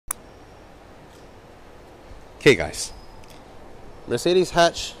Okay guys, Mercedes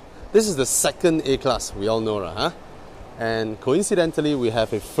hatch, this is the second A-Class, we all know, huh? And coincidentally we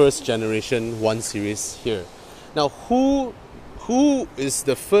have a first generation 1 Series here. Now who is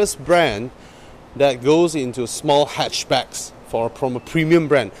the first brand that goes into small hatchbacks from a premium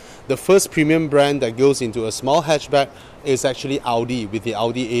brand? The first premium brand that goes into a small hatchback is actually Audi with the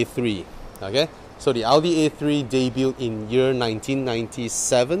Audi A3. Okay, so the Audi A3 debuted in year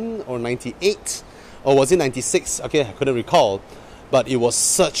 1997 or 98. Or was it 96? Okay, I couldn't recall. But it was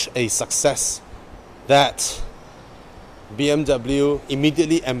such a success that BMW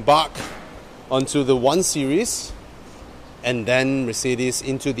immediately embarked onto the 1 Series and then Mercedes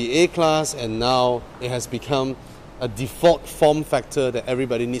into the A-Class, and now it has become a default form factor that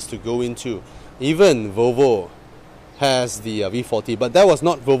everybody needs to go into. Even Volvo has the V40, but that was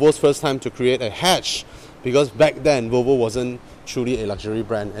not Volvo's first time to create a hatch, because back then Volvo wasn't truly a luxury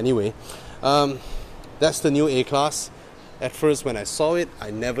brand anyway. That's the new A-Class. At first when I saw it, I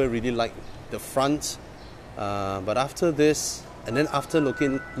never really liked the front. But after this, and then after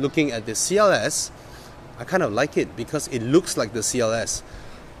looking at the CLS, I kind of like it because it looks like the CLS.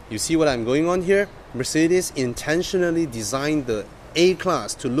 You see what I'm going on here? Mercedes intentionally designed the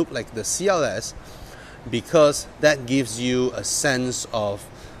A-Class to look like the CLS because that gives you a sense of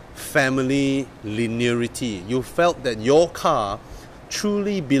family linearity. You felt that your car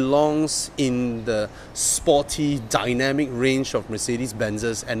truly belongs in the sporty, dynamic range of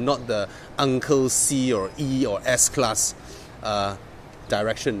Mercedes-Benzes and not the Uncle C or E or S-Class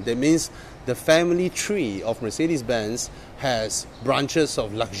direction. That means the family tree of Mercedes-Benz has branches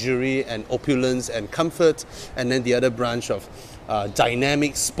of luxury and opulence and comfort, and then the other branch of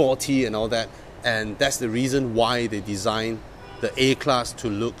dynamic, sporty and all that. And that's the reason why they designed the A-Class to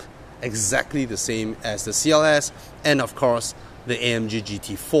look exactly the same as the CLS and of course the AMG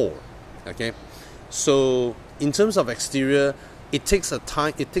GT4. Okay, so in terms of exterior, it takes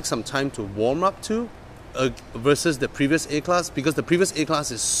some time to warm up to versus the previous A-Class, because the previous A-Class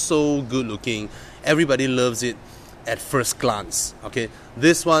is so good looking, everybody loves it at first glance. Okay,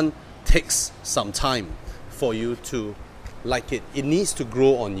 this one takes some time for you to like it. It needs to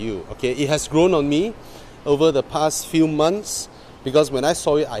grow on you. Okay, it has grown on me over the past few months, because when I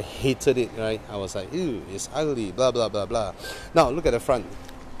saw it, I hated it, right? I was like, ew, it's ugly, blah, blah, blah, blah. Now, look at the front.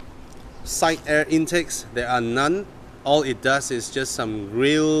 Side air intakes, there are none. All it does is just some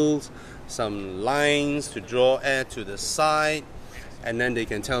grills, some lines to draw air to the side. And then they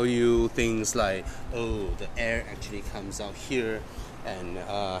can tell you things like, oh, the air actually comes out here and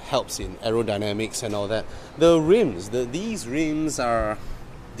helps in aerodynamics and all that. The rims, these rims are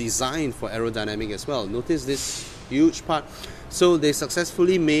designed for aerodynamic as well. Notice this huge part. So they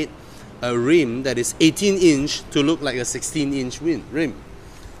successfully made a rim that is 18-inch to look like a 16-inch rim.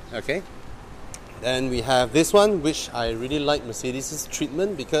 Okay. Then we have this one, which I really like Mercedes'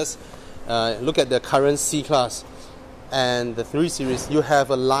 treatment, because look at the current C-Class and the 3 Series. You have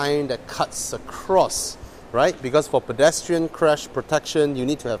a line that cuts across, right? Because for pedestrian crash protection, you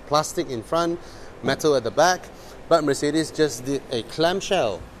need to have plastic in front, metal at the back. But Mercedes just did a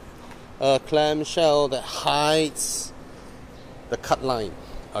clamshell that hides the cut line.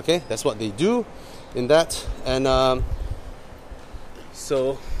 Okay, that's what they do in that. And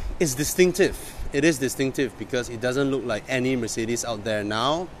so it's distinctive. It is distinctive because it doesn't look like any Mercedes out there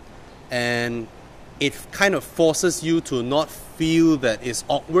now, and it kind of forces you to not feel that it's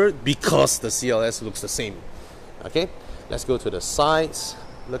awkward because the CLS looks the same. Okay, let's go to the sides.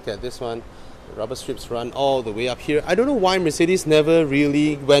 Look at this one. The rubber strips run all the way up here. I don't know why Mercedes never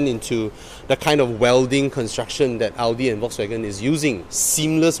really went into the kind of welding construction that Audi and Volkswagen is using,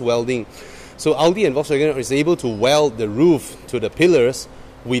 seamless welding. So Audi and Volkswagen is able to weld the roof to the pillars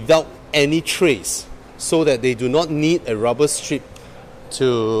without any trace, so that they do not need a rubber strip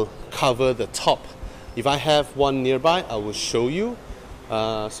to cover the top. If I have one nearby, I will show you.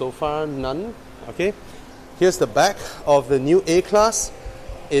 So far, none. Okay, here's the back of the new A-Class.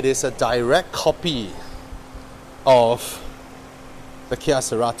 It is a direct copy of the Kia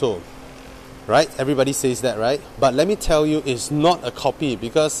Cerato, right? Everybody says that, right? But let me tell you, it's not a copy,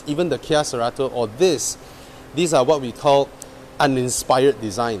 because even the Kia Cerato or these are what we call uninspired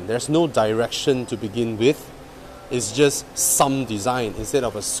design. There's no direction to begin with. It's just some design instead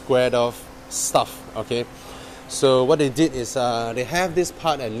of a squared off stuff. Okay, so what they did is they have this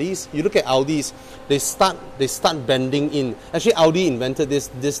part. At least you look at Audis, they start bending in. Actually, Audi invented this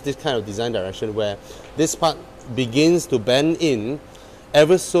kind of design direction where this part begins to bend in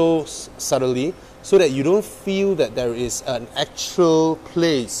ever so subtly, so that you don't feel that there is an actual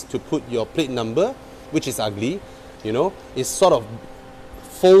place to put your plate number, which is ugly. You know, it's sort of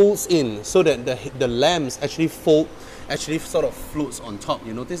folds in so that the lamps actually sort of floats on top.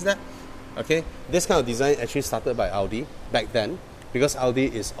 You notice that? Okay, this kind of design actually started by Audi back then, because Audi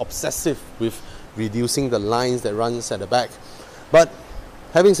is obsessive with reducing the lines that runs at the back. But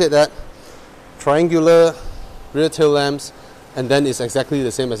having said that, triangular rear tail lamps, and then it's exactly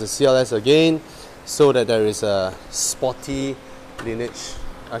the same as the CLS again, so that there is a sporty lineage.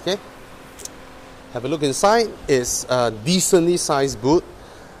 Okay, have a look inside. It's a decently sized boot.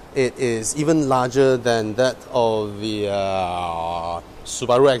 It is even larger than that of the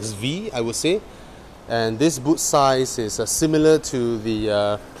Subaru XV, I would say. And this boot size is similar to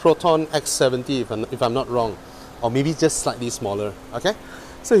the Proton X70, if I'm not wrong, or maybe just slightly smaller. Okay,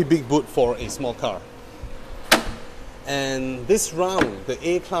 so a big boot for a small car. And this round, the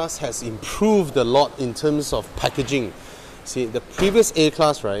A-Class has improved a lot in terms of packaging. See, the previous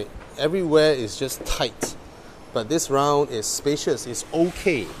A-Class, right, everywhere is just tight. But this round is spacious, it's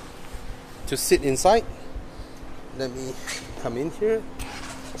okay to sit inside. Let me come in here.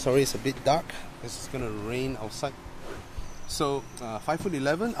 Sorry, it's a bit dark. It's gonna rain outside. So,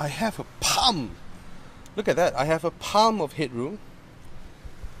 5'11", I have a palm. Look at that, I have a palm of headroom.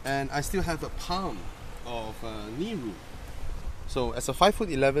 And I still have a palm of knee room. So as a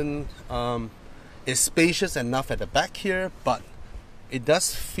 5'11", it's spacious enough at the back here, but it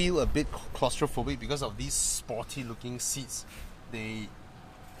does feel a bit claustrophobic because of these sporty looking seats. They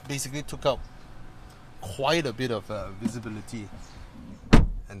basically took out quite a bit of visibility.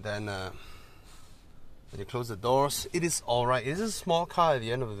 And then when you close the doors, it is alright. It is a small car at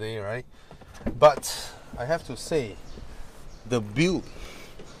the end of the day, right? But I have to say, the build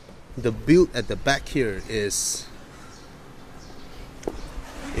at the back here is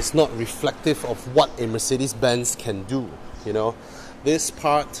not reflective of what a Mercedes-Benz can do. You know, this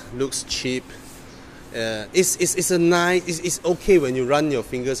part looks cheap. It's okay when you run your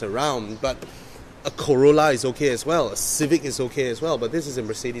fingers around, but a Corolla is okay as well, a Civic is okay as well, but this is a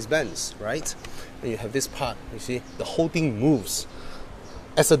Mercedes-Benz, right? And you have this part, you see, the whole thing moves.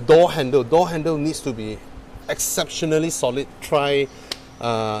 As a door handle needs to be exceptionally solid. Try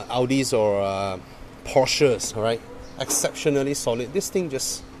Audis or Porsches, all right? Exceptionally solid. This thing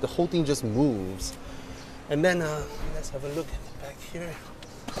the whole thing just moves. And then let's have a look at the back here.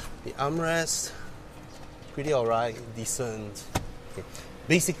 The armrest, pretty alright, decent. Okay.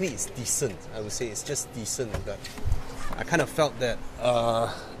 Basically, it's decent. I would say it's just decent, but I kind of felt that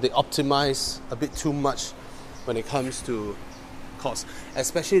they optimize a bit too much when it comes to cost.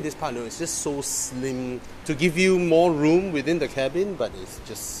 Especially this part, it's just so slim to give you more room within the cabin, but it's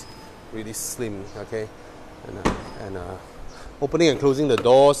just really slim. Okay, and opening and closing the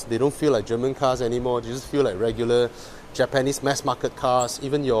doors, they don't feel like German cars anymore. They just feel like regular Japanese mass market cars.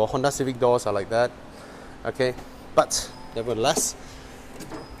 Even your Honda Civic doors are like that. Okay, but nevertheless,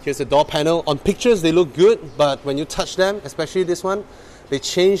 here's the door panel. On pictures they look good, but when you touch them, especially this one, they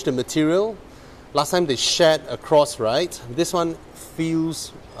changed the material. Last time they shed across, right? This one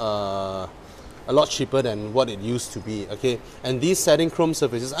feels a lot cheaper than what it used to be. Okay, and these satin chrome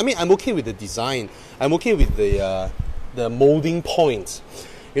surfaces, I mean, I'm okay with the design. I'm okay with the molding points.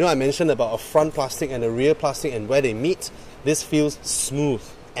 You know, I mentioned about a front plastic and a rear plastic, and where they meet, this feels smooth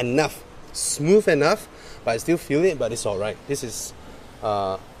enough, but I still feel it, but it's alright. This is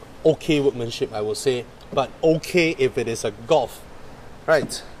okay workmanship, I will say, but okay if it is a Golf,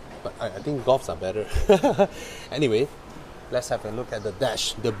 right? But I think Golfs are better. Anyway, let's have a look at the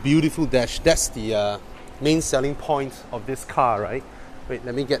dash, the beautiful dash. That's the main selling point of this car, right? Wait,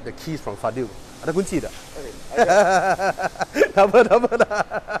 let me get the keys from Fadil. Ada kunci tak? Apa.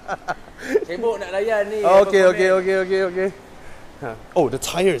 Sibuk nak layan ni. Okay. Oh, the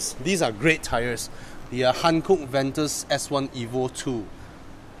tires. These are great tires. The Hankook Ventus S1 Evo 2.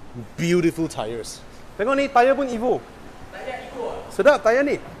 Beautiful tires. Tengok ni, tire pun Evo. Tayar Evo. Sedap tayar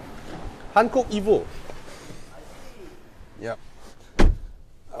ni. Hankook Evo. Yep.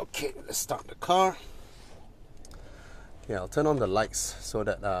 Okay, let's start the car. Okay, I'll turn on the lights so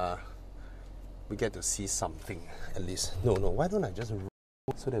that we get to see something at least. No, why don't I just roll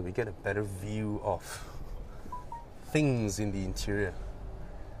so that we get a better view of things in the interior.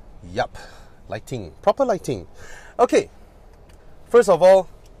 Yup, lighting, proper lighting. Okay, first of all,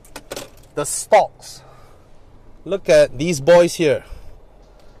 the stalks. Look at these boys here.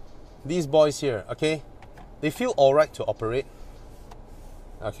 Okay, they feel alright to operate.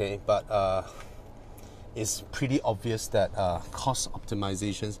 Okay, but it's pretty obvious that cost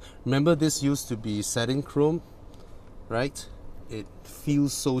optimizations. Remember, this used to be satin chrome, right? It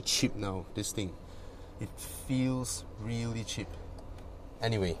feels so cheap now, this thing. It feels really cheap.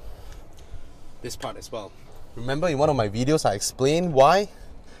 Anyway, this part as well. Remember in one of my videos I explained why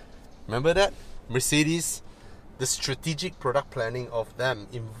Remember that? Mercedes, the strategic product planning of them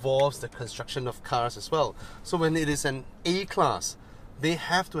involves the construction of cars as well. So when it is an A-Class, they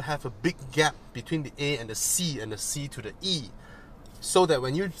have to have a big gap between the A and the C to the E. So that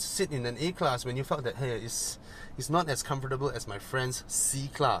when you sit in an A-Class, when you felt that, hey, it's not as comfortable as my friend's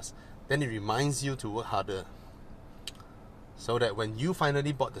C-Class, then it reminds you to work harder. So that when you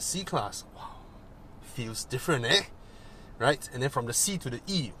finally bought the C-Class, wow, feels different, eh? Right? And then from the C to the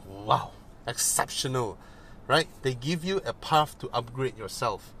E, wow, exceptional, right? They give you a path to upgrade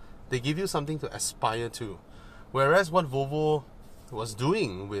yourself. They give you something to aspire to. Whereas what Volvo was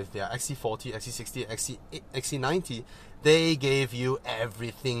doing with their XC40, XC60, XC90, they gave you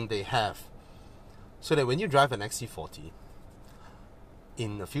everything they have. So that when you drive an XC40,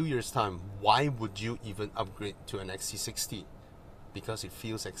 in a few years' time, why would you even upgrade to an XC60? Because it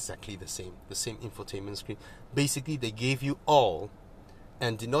feels exactly the same infotainment screen. Basically, they gave you all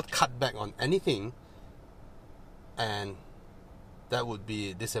and did not cut back on anything, and that would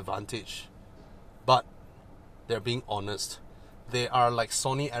be a disadvantage. But they're being honest. They are like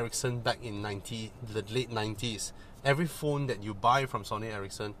Sony Ericsson back in the late 90s. Every phone that you buy from Sony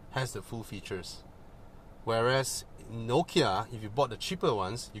Ericsson has the full features. Whereas Nokia, if you bought the cheaper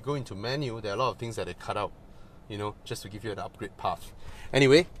ones, you go into menu, there are a lot of things that they cut out, you know, just to give you an upgrade path.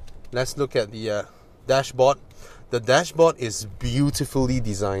 Anyway, let's look at the dashboard. The dashboard is beautifully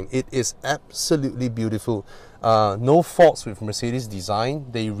designed. It is absolutely beautiful. No faults with Mercedes design.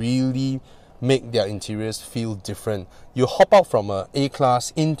 They really make their interiors feel different. You hop out from a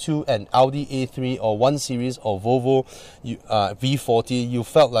A-Class into an Audi A3 or 1 Series or Volvo V40, you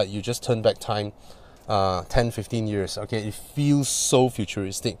felt like you just turned back time 10-15 years. Okay, it feels so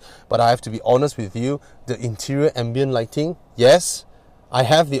futuristic. But I have to be honest with you, the interior ambient lighting, yes, I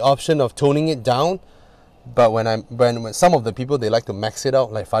have the option of toning it down, but when some of the people, they like to max it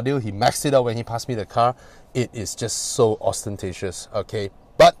out, like Fadil, he maxed it out when he passed me the car. It is just so ostentatious. Okay,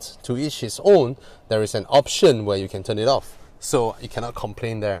 but to each his own. There is an option where you can turn it off, so you cannot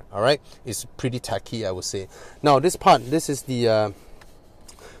complain there. All right, it's pretty tacky, I would say. Now this is the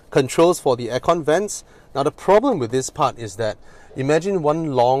controls for the aircon vents. Now the problem with this part is that, imagine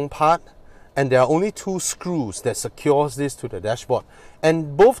one long part and there are only 2 screws that secures this to the dashboard,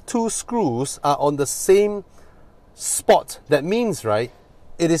 and both 2 screws are on the same spot. That means, right,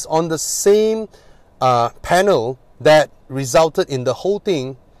 it is on the same panel that resulted in the whole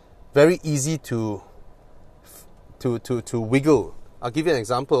thing very easy to wiggle. I'll give you an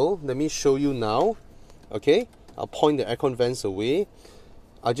example. Let me show you now. Okay, I'll point the aircon vents away.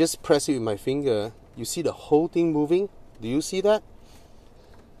 I just press it with my finger. You see the whole thing moving? Do you see that?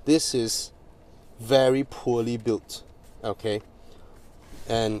 This is very poorly built. Okay,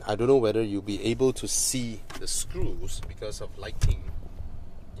 and I don't know whether you'll be able to see the screws because of lighting.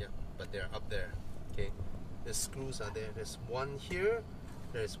 Yeah, but they're up there. Okay, the screws are there. There's one here,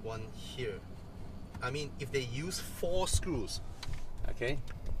 there's one here. I mean, if they use 4 screws, okay,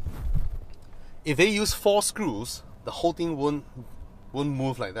 if they use 4 screws, the whole thing won't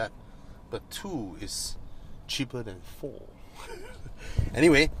move like that. But 2 is cheaper than 4.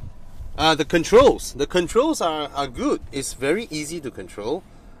 Anyway, the controls are good. It's very easy to control.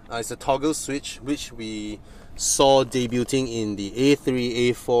 It's a toggle switch, which we saw debuting in the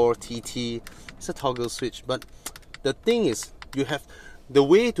A3, A4, TT. It's a toggle switch, but the thing is, you have the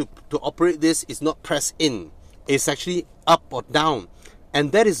way to operate this is not press in. It's actually up or down.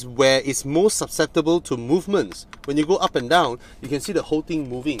 And that is where it's most susceptible to movements. When you go up and down, you can see the whole thing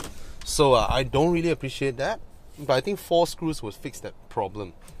moving. So I don't really appreciate that. But I think 4 screws will fix that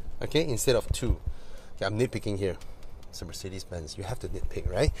problem. Okay, instead of 2. Okay, I'm nitpicking here. It's a Mercedes-Benz. You have to nitpick,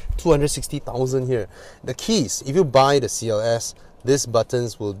 right? 260,000 here. The keys, if you buy the CLS, these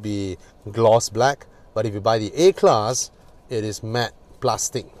buttons will be gloss black. But if you buy the A-Class, it is matte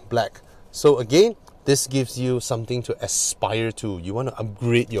plastic black. So again, this gives you something to aspire to. You want to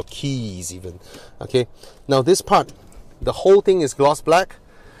upgrade your keys even. Okay, now this part, the whole thing is gloss black.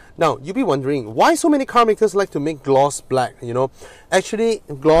 Now you'll be wondering, why so many car makers like to make gloss black? You know, actually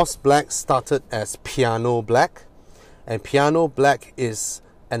gloss black started as piano black, and piano black is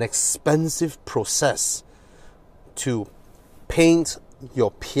an expensive process to paint your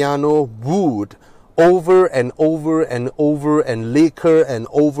piano wood over and over and over and lacquer and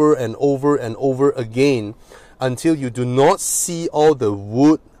over and over and over again until you do not see all the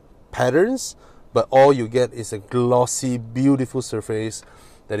wood patterns, but all you get is a glossy, beautiful surface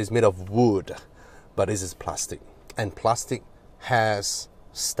that is made of wood. But this is plastic, and plastic has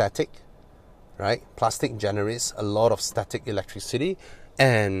static, right? Plastic generates a lot of static electricity,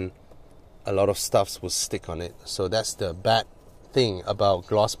 and a lot of stuffs will stick on it. So that's the bad thing about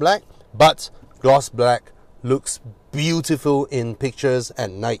gloss black. but gloss black looks beautiful in pictures at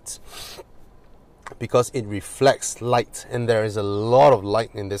night because it reflects light, and there is a lot of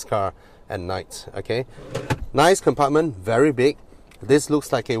light in this car at night. Okay, nice compartment, very big. This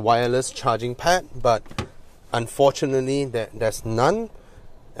looks like a wireless charging pad, but unfortunately there's none,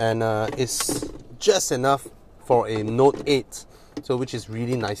 and it's just enough for a Note 8, so which is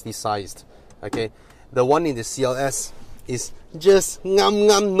really nicely sized. Okay, the one in the CLS is just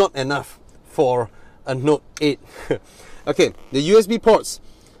not enough for a Note 8. Okay, the USB ports,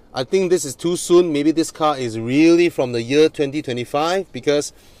 I think this is too soon. Maybe this car is really from the year 2025,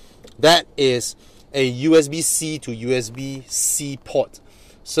 because that is a USB-C to USB-C port.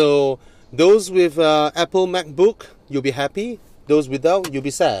 So those with Apple MacBook, you'll be happy. Those without, you'll be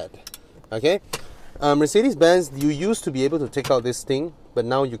sad. Okay, Mercedes-Benz, you used to be able to take out this thing, but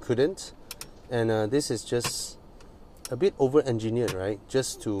now you couldn't. And this is just a bit over-engineered, right?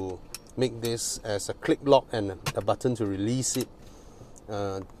 Just to make this as a click lock and a button to release it.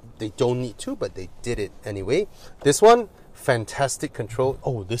 They don't need to, but they did it anyway. This one, fantastic control.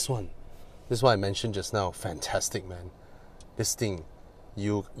 Oh, this one I mentioned just now. Fantastic, man. This thing,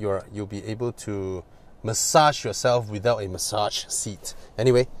 you'll be able to massage yourself without a massage seat.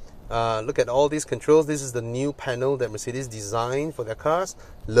 Anyway, look at all these controls. This is the new panel that Mercedes designed for their cars.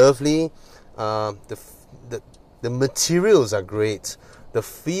 Lovely. The materials are great. The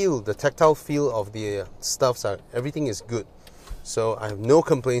feel, the tactile feel of the stuffs everything is good. So I have no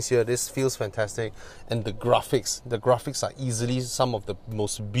complaints here. This feels fantastic. And the graphics are easily some of the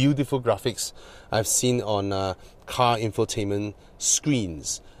most beautiful graphics I've seen on car infotainment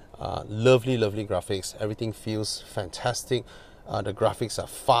screens. Lovely graphics. Everything feels fantastic. The graphics are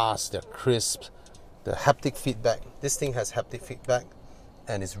fast, they're crisp. The haptic feedback, this thing has haptic feedback,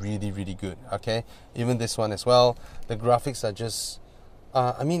 and it's really good. Okay, even this one as well. The graphics are just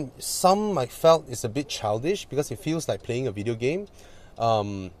I mean, some I felt is a bit childish because it feels like playing a video game,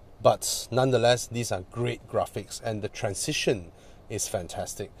 but nonetheless these are great graphics, and the transition is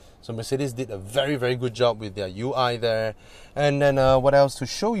fantastic. So Mercedes did a very good job with their UI there. And then what else to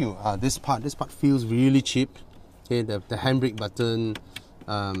show you? This part feels really cheap. Okay, the handbrake button,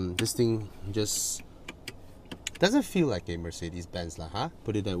 this thing just doesn't feel like a Mercedes-Benz lah, huh?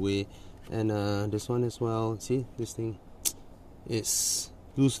 Put it that way. And this one as well. See, this thing is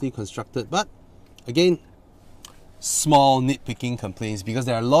loosely constructed, but again, small nitpicking complaints, because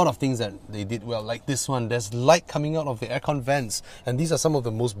there are a lot of things that they did well, like this one. There's light coming out of the aircon vents, and these are some of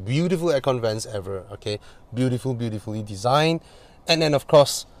the most beautiful aircon vents ever. Okay, beautifully designed. And then of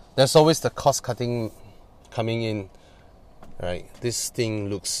course there's always the cost cutting coming in, right? This thing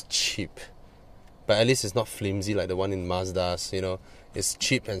looks cheap, but at least it's not flimsy like the one in Mazda's. You know, it's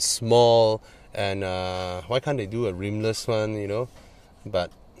cheap and small. And why can't they do a rimless one, you know?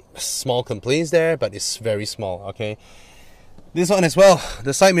 But small complaints there, but it's very small. Okay, this one as well,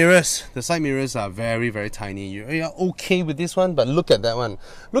 the side mirrors are very tiny. You're okay with this one, but look at that one.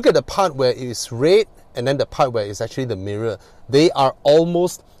 Look at the part where it is red, and then the part where it's actually the mirror. They are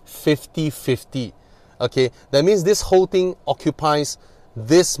almost 50-50. Okay, that means this whole thing occupies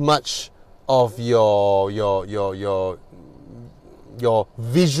this much of your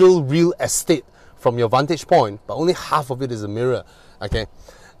visual real estate from your vantage point, but only half of it is a mirror. Okay,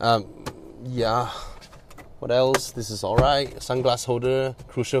 yeah. What else? This is alright. Sunglass holder,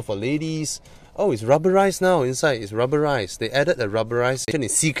 crucial for ladies. Oh, it's rubberized now. Inside it's rubberized. They added a rubberized in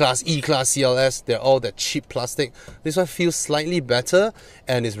C-Class, E-Class, CLS. They're all that cheap plastic. This one feels slightly better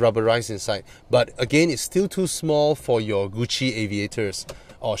and is rubberized inside. But again, it's still too small for your Gucci aviators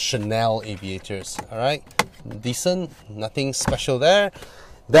or Chanel aviators. Alright, decent, nothing special there.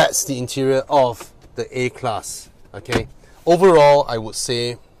 That's the interior of the A-Class. Okay, overall I would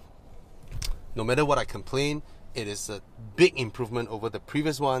say, no matter what I complain, it is a big improvement over the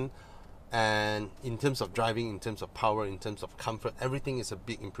previous one. And in terms of driving, in terms of power, in terms of comfort, everything is a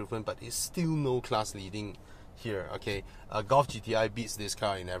big improvement, but it's still no class leading here. Okay, Golf GTI beats this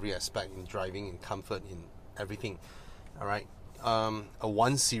car in every aspect, in driving, in comfort, in everything. Alright, a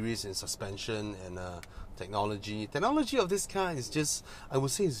 1 Series in suspension and technology of this car is just, I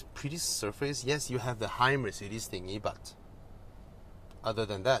would say, is pretty surface. Yes, you have the high Mercedes thingy, but other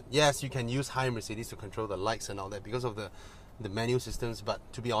than that, yes, you can use high Mercedes to control the lights and all that because of the manual systems. But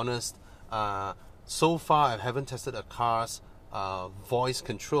to be honest, so far I haven't tested a car's voice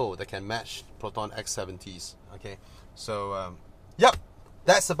control that can match Proton X70s. Okay, so yep,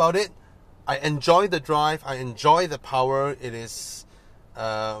 that's about it. I enjoy the drive, I enjoy the power. It is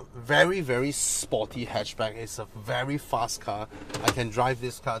very sporty hatchback. It's a very fast car. I can drive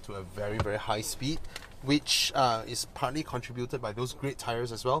this car to a very high speed, which is partly contributed by those great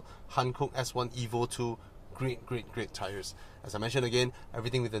tires as well. Hankook S1 Evo 2, great tires. As I mentioned again,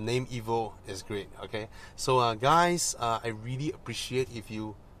 everything with the name Evo is great. Okay, so guys, I really appreciate if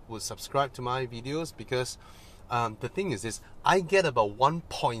you would subscribe to my videos, because the thing is this, I get about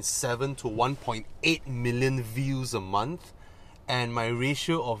 1.7 to 1.8 million views a month, and my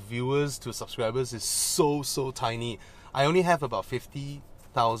ratio of viewers to subscribers is so tiny. I only have about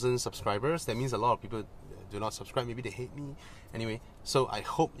 50,000 subscribers. That means a lot of people do not subscribe. Maybe they hate me. Anyway, so I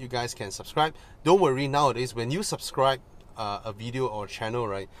hope you guys can subscribe. Don't worry, nowadays when you subscribe a video or channel,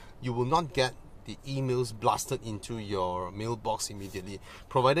 right, you will not get the emails blasted into your mailbox immediately,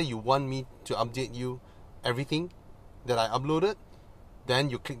 provided you want me to update you everything that I uploaded. Then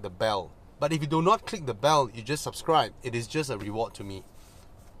you click the bell. But if you do not click the bell, you just subscribe, it is just a reward to me.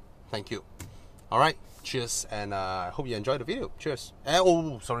 Thank you. Alright, cheers, and I hope you enjoyed the video. Cheers.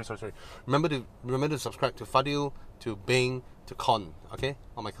 Oh, sorry. Remember to subscribe to Fadil, to Bing, to Con, okay?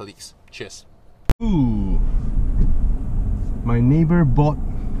 All my colleagues. Cheers. Ooh, my neighbor bought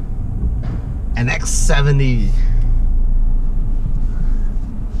an X70.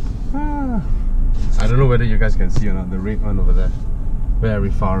 I don't know whether you guys can see or not, the red one over there,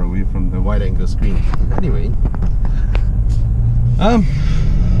 very far away from the wide angle screen. Anyway,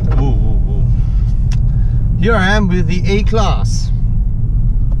 whoa. Here I am with the A-Class.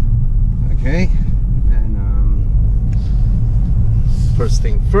 Okay, and first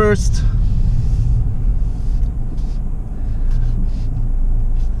thing first,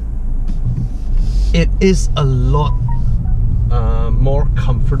 it is a lot more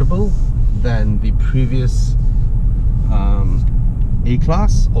comfortable than the previous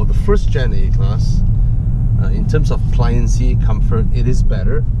A-Class, or the first gen A-Class. In terms of pliancy, comfort, it is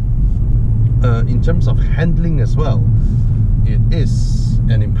better. In terms of handling as well, it is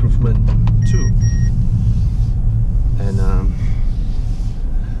an improvement too. And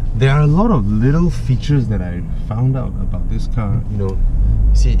there are a lot of little features that I found out about this car. You know,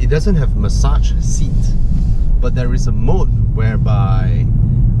 see, it doesn't have massage seat, but there is a mode whereby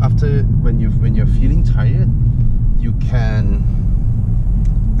when you're feeling tired, you can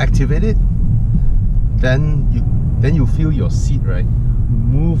activate it. Then you feel your seat, right,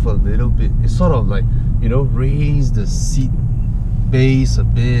 move a little bit. It's sort of like, you know, raise the seat base a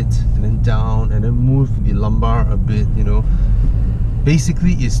bit, and then down, and then move the lumbar a bit, you know.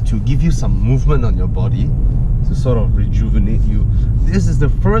 Basically is to give you some movement on your body, to sort of rejuvenate you. This is the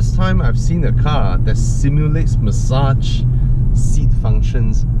first time I've seen a car that simulates massage seat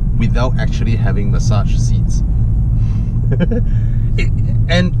functions without actually having massage seats.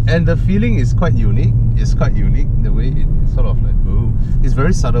 And the feeling is quite unique. It's quite unique, the way it's sort of like, oh, it's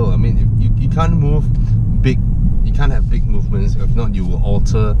very subtle. I mean, you can't move big, you can't have big movements. If not, you will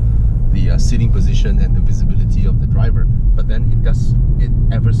alter the sitting position and the visibility of the driver. But then it does it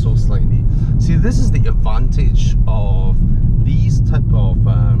ever so slightly. See, this is the advantage of these type of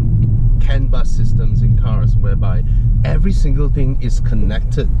CAN bus systems in cars, whereby every single thing is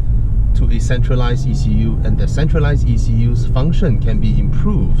connected to a centralized ECU, and the centralized ECU's function can be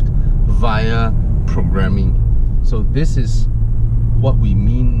improved via programming. So this is what we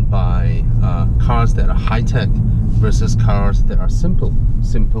mean by cars that are high-tech versus cars that are simple.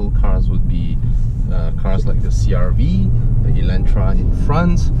 Simple cars would be cars like the CR-V, the Elantra in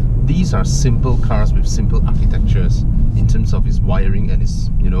France. These are simple cars with simple architectures in terms of its wiring and its,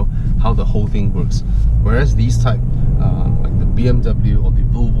 you know, how the whole thing works. Whereas these type, like the BMW or the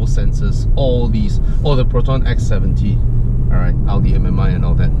Volvo sensors, all these, or the Proton X70, all right, Audi MMI and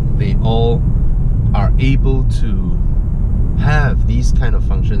all that, they all are able to have these kind of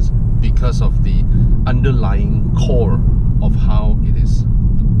functions because of the underlying core of how it is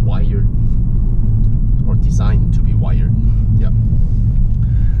wired, or designed to be wired. Yep.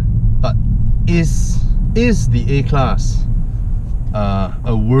 But is the A-Class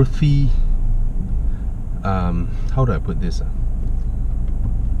a worthy, how do I put this?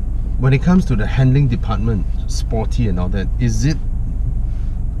 When it comes to the handling department, sporty and all that, is it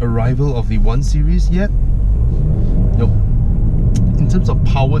a rival of the 1 Series yet? Nope. In terms of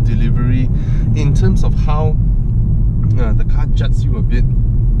power delivery, in terms of how the car juts you a bit,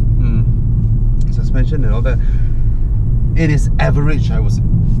 suspension and all that, it is average, I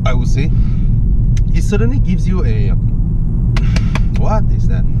would say. It certainly gives you a, what is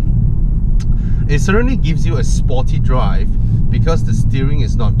that? It certainly gives you a sporty drive because the steering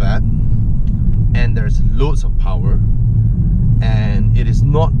is not bad and there's loads of power, and it is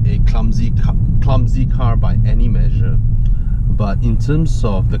not a clumsy car by any measure. But in terms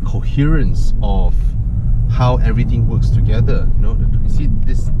of the coherence of how everything works together, you know, you see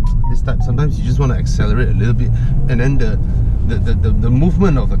this This type, sometimes you just want to accelerate a little bit, and then the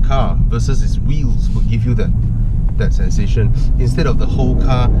movement of the car versus its wheels will give you that sensation. Instead of the whole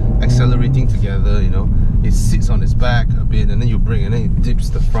car accelerating together, you know, it sits on its back a bit, and then you brake, and then it dips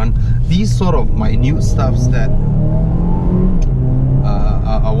the front. These sort of minute stuffs that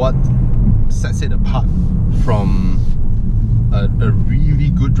are what sets it apart from a really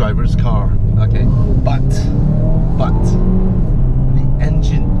good driver's car. Okay, but the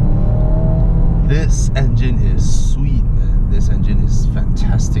engine, this engine is sweet, man. This engine is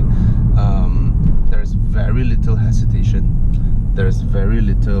fantastic. There's very little hesitation. There's very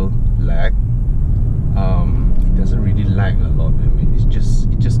little lag. It doesn't really lag a lot. I mean, it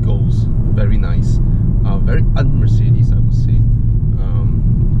just goes very nice. Very un-Mercedes, I would say.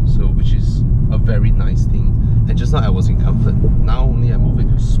 So which is a very nice thing. And just now I was in comfort. Now only I move it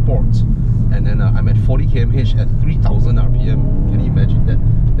to sport, and then I'm at 40 km/h at 3000 RPM. Can you imagine that?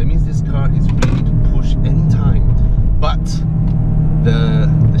 That means this car is ready to push anytime. But the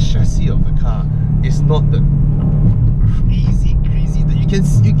chassis of the car is not the crazy that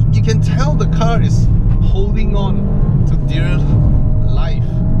you can tell the car is holding on to dear life.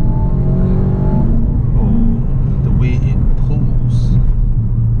 Oh, the way it pulls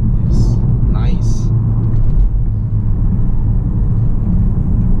is nice.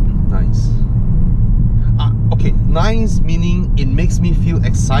 Okay, nice meaning it makes me feel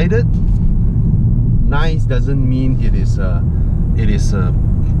excited. Nice doesn't mean it is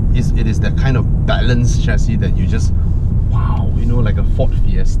that kind of balanced chassis that you just wow, you know, like a Ford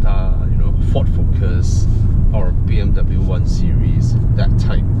Fiesta, you know, Ford Focus, or a BMW 1 Series. That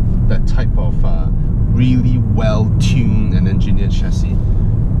type of really well tuned and engineered chassis.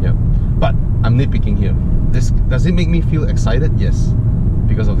 Yeah, but I'm nitpicking here. Does it make me feel excited? Yes,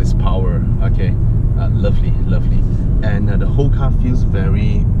 because of this power. Okay. Lovely, and the whole car feels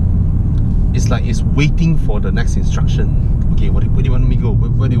very. It's like it's waiting for the next instruction. Okay, where do you want me to go?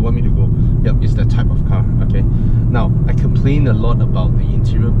 Where do you want me to go? Yep, it's that type of car. Okay. Now I complained a lot about the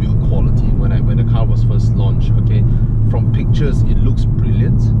interior build quality when the car was first launched. Okay, from pictures it looks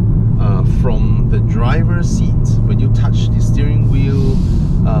brilliant. From the driver's seat, when you touch the steering wheel,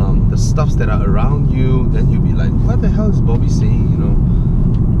 the stuffs that are around you, then you'll be like, what the hell is Bobby saying? You know.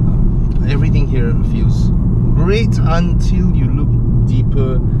 Everything here feels great until you look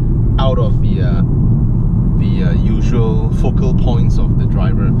deeper out of the usual focal points of the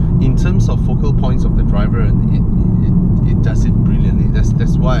driver. In terms of focal points of the driver, it does it brilliantly.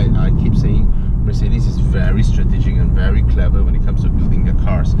 That's why I keep saying Mercedes is very strategic and very clever when it comes to building their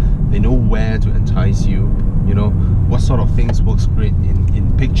cars. They know where to entice you, you know, what sort of things works great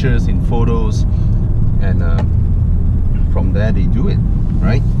in pictures, in photos, and from there they do it,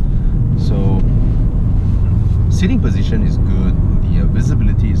 right? So sitting position is good, the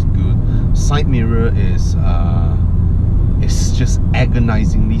visibility is good, side mirror is it's just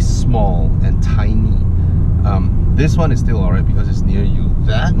agonizingly small and tiny. This one is still alright because it's near you.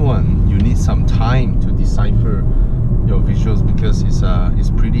 That one you need some time to decipher your visuals because it's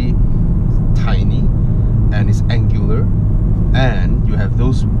pretty tiny and it's angular, and you have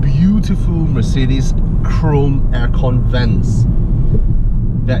those beautiful Mercedes chrome aircon vents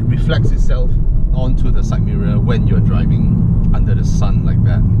that reflects itself onto the side mirror when you're driving under the sun like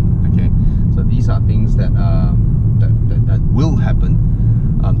that. Okay, so these are things that that will happen.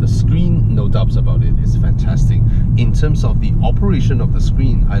 The screen, no doubts about it, is fantastic. In terms of the operation of the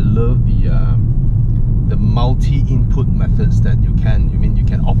screen, I love the multi-input methods that you can. You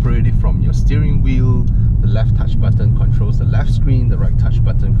can operate it from your steering wheel. The left touch button controls the left screen, the right touch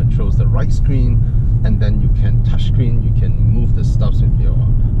button controls the right screen, and then you can touch screen, you can move the stuffs with your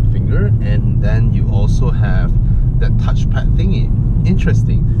finger, and then you also have that touchpad thingy.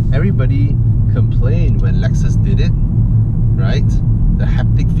 Interesting. Everybody complained when Lexus did it, right? The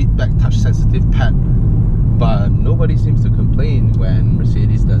haptic feedback touch sensitive pad, but nobody seems to complain when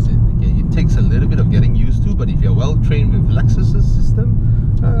Mercedes does it. Okay, it takes a little bit of getting used to, but if you're well trained with Lexus's system,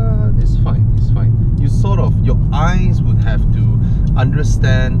 it's fine. It's fine. You sort of, your eyes would have to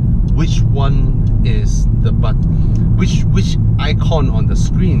understand which one is the button, which icon on the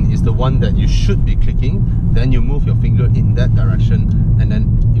screen is the one that you should be clicking. Then you move your finger in that direction, and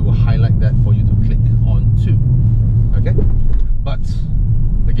then it will highlight that for you to click on too. Okay, but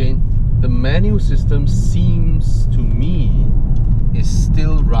again, the manual system seems to me is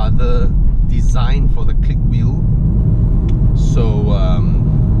still rather designed for the click wheel. So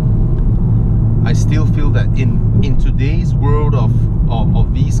I still feel that in today's world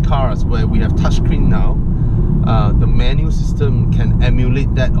of these cars where we have touchscreen now, the manual system can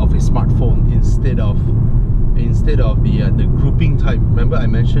emulate that of a smartphone instead of instead of the grouping type. Remember I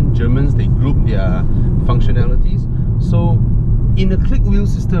mentioned Germans, they group their functionalities. So in a click wheel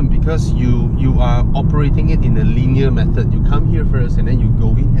system, because you are operating it in a linear method, you come here first and then you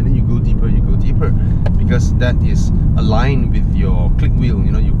go in and then you go deeper, because that is aligned with your click wheel.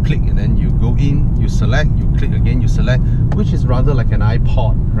 You know, you click and then you go in, you select, you click again, you select, which is rather like an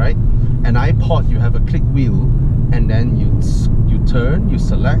iPod, right? An iPod, you have a click wheel and then you turn, you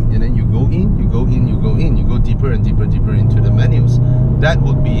select, and then you go in, you go deeper and deeper into the menus. That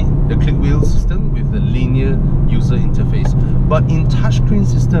would be the click wheel system with the linear user interface. But in touchscreen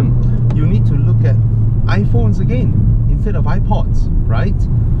system, you need to look at iPhones again instead of iPods, right?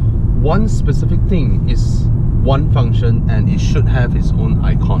 One specific thing is one function and it should have its own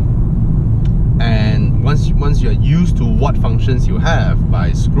icon. And once you are used to what functions you have by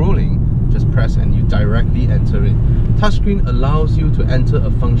scrolling, just press and you directly enter it. Touchscreen allows you to enter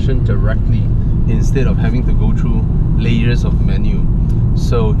a function directly instead of having to go through layers of menu.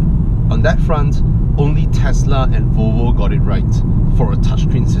 So on that front, only Tesla and Volvo got it right for a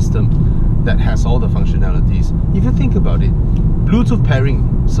touchscreen system that has all the functionalities. If you think about it, Bluetooth pairing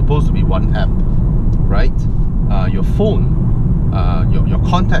is supposed to be one app, right? Your phone, your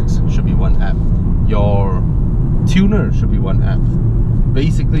contacts should be one app. Your tuner should be one app.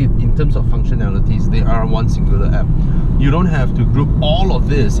 Basically, in terms of functionalities, they are one singular app. You don't have to group all of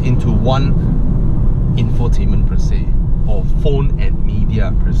this into one infotainment per se, or phone and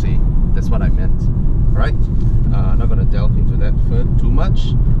media per se. That's what I meant. Alright? Not going to delve into that too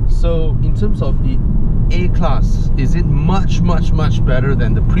much. So, in terms of the A-Class, is it much better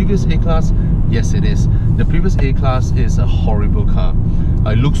than the previous A-Class? Yes, it is. The previous A-Class is a horrible car.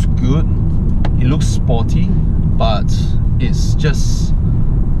 It looks good, it looks sporty, but it's just,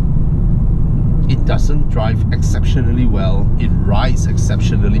 it doesn't drive exceptionally well. It rides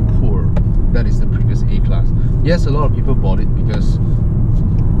exceptionally poor. That is the previous A-Class. Yes, a lot of people bought it because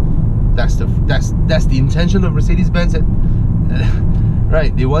that's the intention of Mercedes-Benz.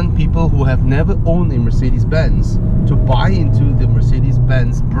 Right, they want people who have never owned a Mercedes-Benz to buy into the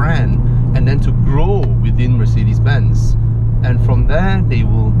Mercedes-Benz brand and then to grow within Mercedes-Benz. And from there, they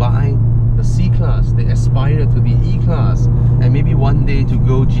will buy the C-Class, they aspire to the E-Class, and maybe one day to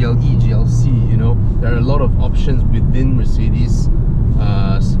go GLE, GLC, you know. There are a lot of options within Mercedes'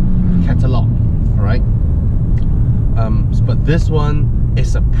 catalog, alright? But this one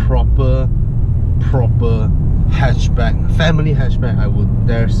is a proper hatchback, family hatchback, I would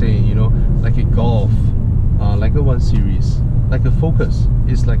dare say, you know, like a Golf, like a 1 Series, like a Focus.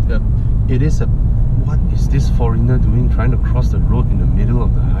 It's like it is a, what is this foreigner doing trying to cross the road in the middle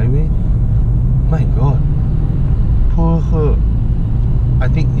of the highway? My God, poor her. I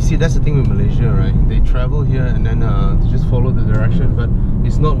think, you see, that's the thing with Malaysia, right? They travel here and then just follow the direction, but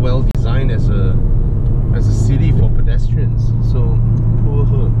it's not well designed as a city for pedestrians. So poor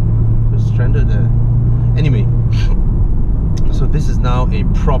her, just stranded there. Anyway, so this is now a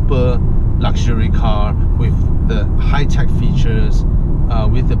proper luxury car with the high-tech features,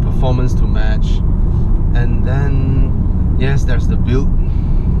 with the performance to match. And then, yes, there's the build.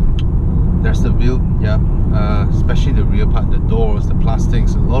 There's the build, yeah. Especially the rear part, the doors, the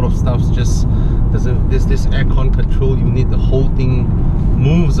plastics, a lot of stuff just doesn't. This aircon control unit, the whole thing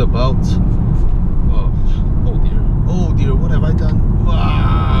moves about. Oh dear, what have I done?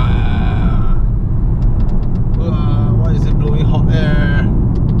 Why is it blowing hot air?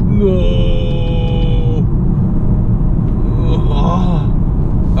 No.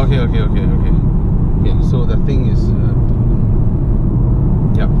 Okay. So the thing is,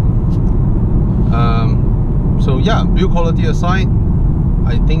 yeah. So yeah, build quality aside,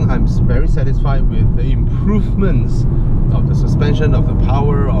 I think I'm very satisfied with the improvements of the suspension, of the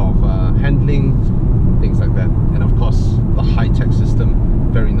power, of handling, things like that. And of course, the high-tech system,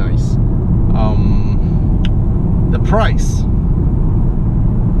 very nice. The price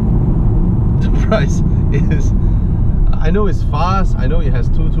is, I know it's fast, I know it has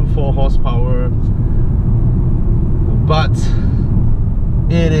 224 horsepower, but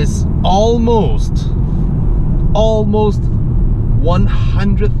it is almost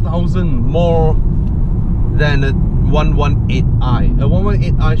 100,000 more than a 118i. A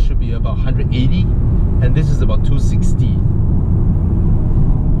 118i should be about 180, and this is about 260.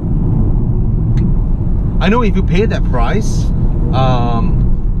 I know if you pay that price,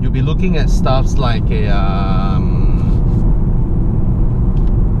 you'll be looking at stuffs like a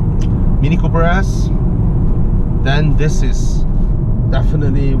Mini Cooper S. Then this is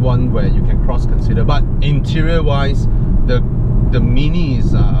definitely one where you can cross-consider. But interior-wise, the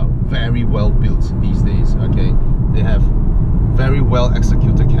Minis are very well built these days. Okay, they have very well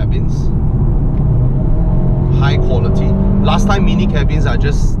executed cabins, high quality. Last time mini cabins are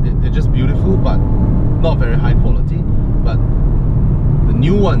they're just beautiful, but not very high quality. But the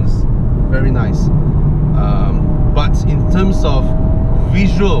new ones, very nice. But in terms of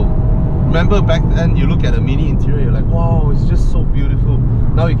visual, remember back then you look at a mini interior, you're like, wow, it's just so beautiful.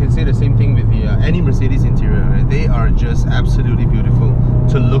 Now you can say the same thing with the any Mercedes interior, right? They are just absolutely beautiful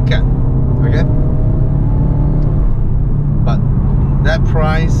to look at. Okay, but that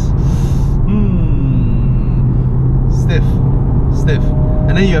price, stiff.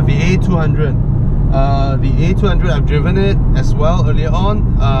 And then you have the A200. The A200, I've driven it as well earlier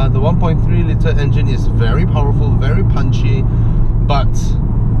on. The 1.3 liter engine is very powerful, very punchy, but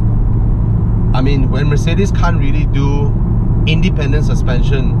I mean, when Mercedes can't really do independent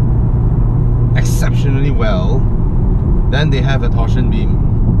suspension exceptionally well, then they have a torsion beam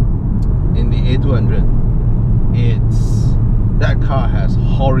in the A200. That car has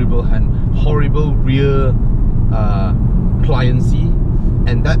horrible rear pliancy,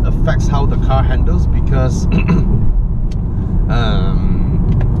 and that affects how the car handles, because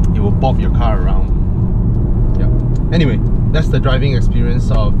it will bob your car around. Yeah. Anyway, that's the driving experience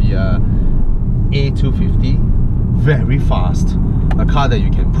of the A250. Very fast, a car that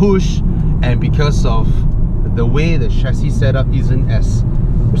you can push, and because of the way the chassis setup isn't as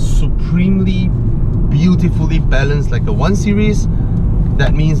supremely beautifully balanced like a 1 Series,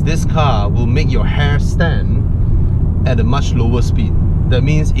 that means this car will make your hair stand at a much lower speed. That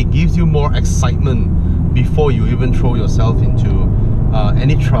means it gives you more excitement before you even throw yourself into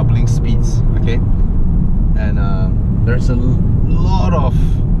any troubling speeds. Okay, and there's a lot of,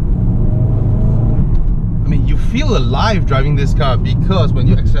 I mean, you feel alive driving this car, because when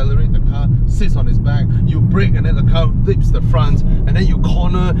you accelerate, the car sits on its back, you brake, and then the car flips the front, and then you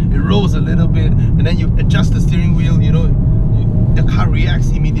corner, it rolls a little bit, and then you adjust the steering wheel, you know, the car reacts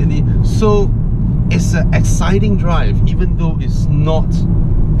immediately. So it's an exciting drive, even though it's not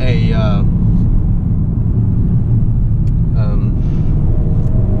a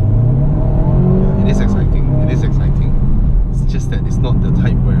it is exciting. It is exciting. It's just that it's not the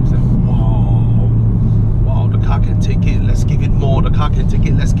type where it's like, wow, the car can take it, let's give it more. The car can take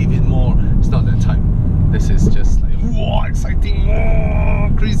it, let's give it more. It's not that type. This is just like, wow, exciting, wow,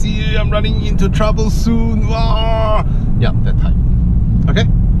 crazy, I'm running into trouble soon. Wow. Yeah, that type. Okay,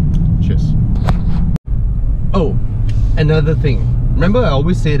 cheers. Oh, another thing. Remember, I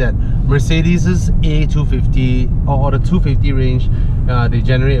always say that Mercedes' A250 or the 250 range, they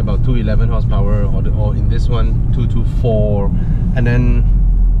generate about 211 horsepower, or in this one 224, and then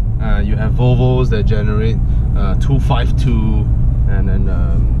you have Volvos that generate 252, and then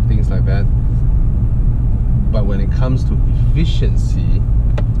things like that. But when it comes to efficiency,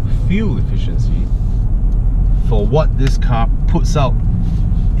 fuel efficiency, for what this car puts out,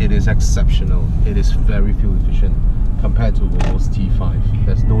 it is exceptional. It is very fuel efficient compared to Volvo's T5.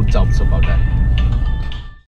 There's no doubts about that.